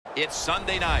It's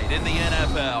Sunday night in the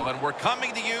NFL, and we're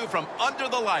coming to you from under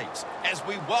the lights as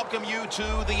we welcome you to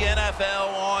the NFL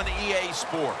on EA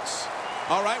Sports.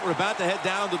 All right, we're about to head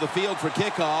down to the field for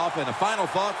kickoff, and a final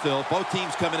thought, Phil. Both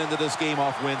teams coming into this game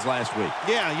off wins last week.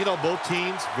 Yeah, you know, both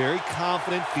teams very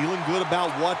confident, feeling good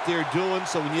about what they're doing.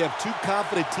 So when you have two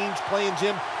confident teams playing,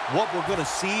 Jim, what we're going to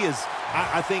see is,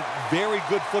 I think, very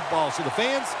good football. So the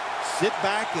fans, sit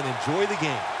back and enjoy the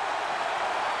game.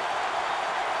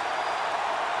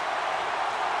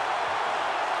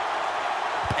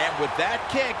 And with that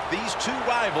kick, these two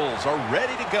rivals are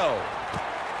ready to go.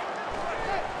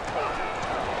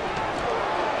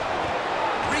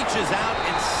 Reaches out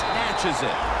and snatches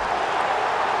it.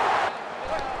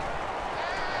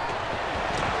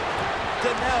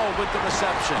 Donnell with the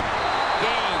reception.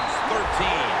 Gains 13.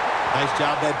 Nice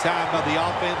job that time by the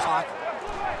offense.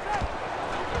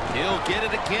 He'll get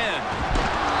it again.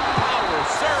 Power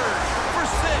surge for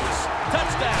 6.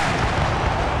 Touchdown.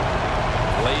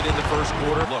 Late in the first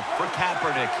quarter. Look for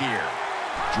Kaepernick here.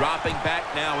 Dropping back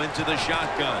now into the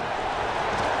shotgun.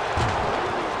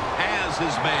 Has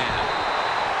his man.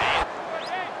 And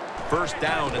first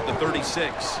down at the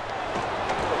 36.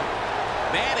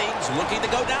 Manning's looking to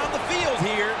go down the field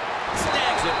here.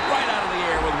 Snags it right out of the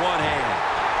air with one hand.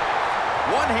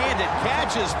 One-handed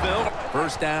catches, Bill.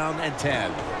 First down and 10.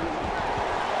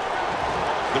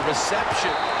 The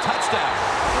reception. Touchdown.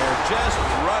 They're just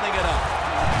running it up.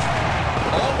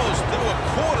 Almost through a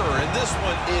quarter, and this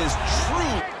one is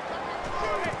true.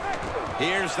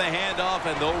 Here's the handoff,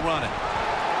 and they'll run it.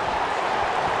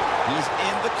 He's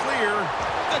in the clear.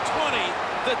 The 20,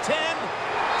 the 10,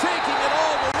 taking it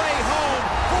all the way home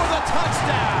for the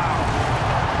touchdown.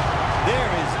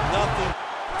 There is nothing.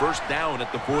 First down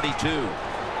at the 42.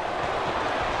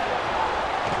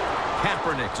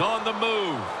 Kaepernick's on the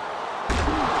move.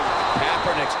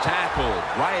 Kaepernick's tackled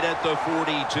right at the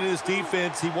 42. In his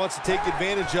defense, he wants to take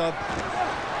advantage of.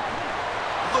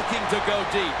 Looking to go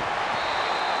deep.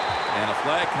 And a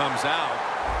flag comes out.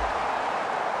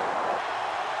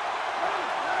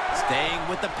 Staying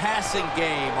with the passing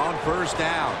game on first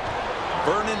down.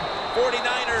 Vernon,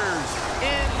 49ers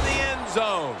in the end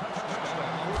zone.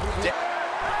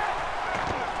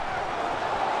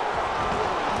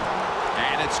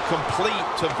 And it's complete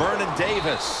to Vernon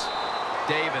Davis.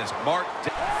 Davis marked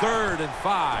 3rd and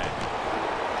 5.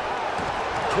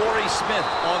 Torrey Smith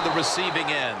on the receiving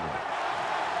end.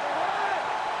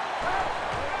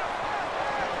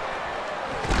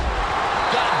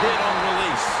 Got hit on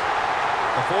release.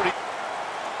 The 40.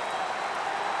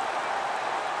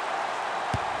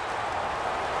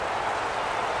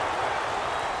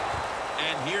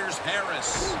 And here's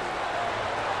Harris.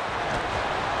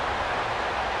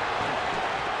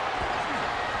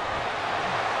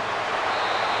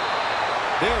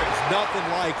 There is nothing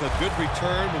like a good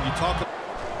return when you talk.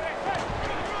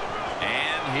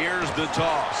 And here's the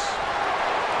toss.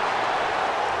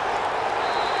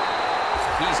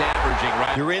 He's averaging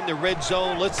right. You're in the red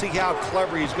zone. Let's see how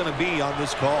clever he's going to be on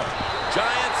this call.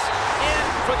 Giants in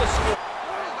for the score.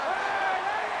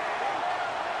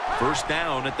 First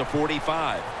down at the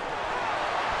 45.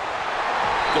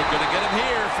 They're going to get him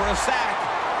here for a sack.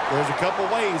 There's a couple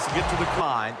ways to get to the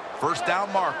line. First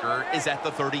down marker is at the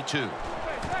 32.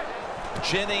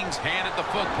 Jennings handed the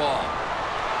football.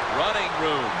 Running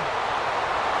room.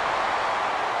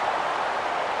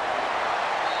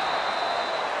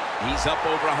 He's up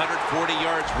over 140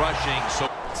 yards rushing. So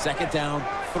second down,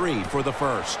 3 for the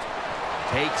first.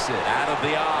 Takes it out of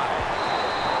the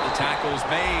eye. The tackle's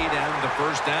made and the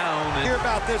first down. Hear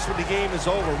about this when the game is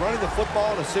over. Running the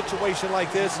football in a situation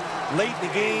like this, late in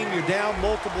the game, you're down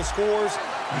multiple scores.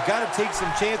 You got to take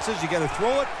some chances. You got to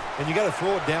throw it, and you got to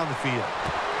throw it down the field.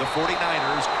 The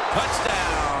 49ers,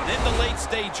 touchdown in the late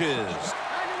stages.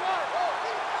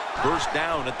 First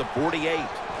down at the 48.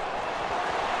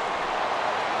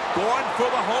 Going for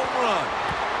the home run.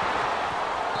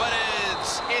 But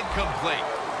it's incomplete.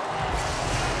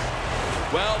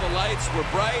 Well, the lights were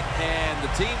bright, and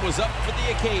the team was up for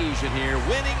the occasion here,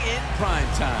 winning in prime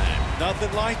time.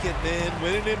 Nothing like it, man.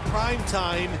 Winning in prime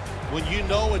time when you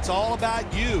know it's all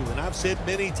about you. And I've said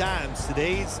many times,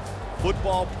 today's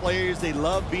football players, they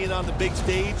love being on the big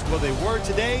stage. Well, they were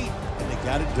today, and they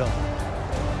got it done.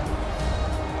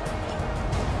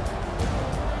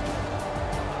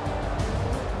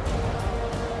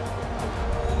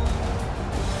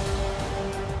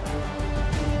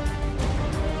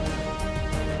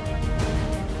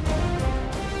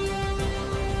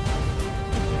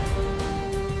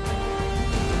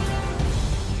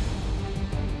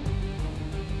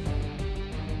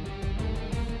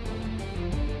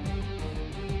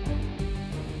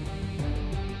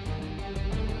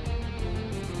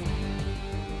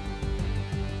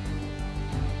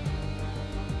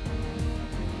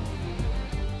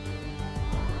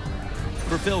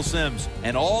 For Phil Simms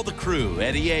and all the crew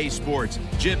at EA Sports,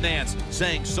 Jim Nance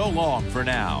saying so long for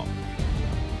now.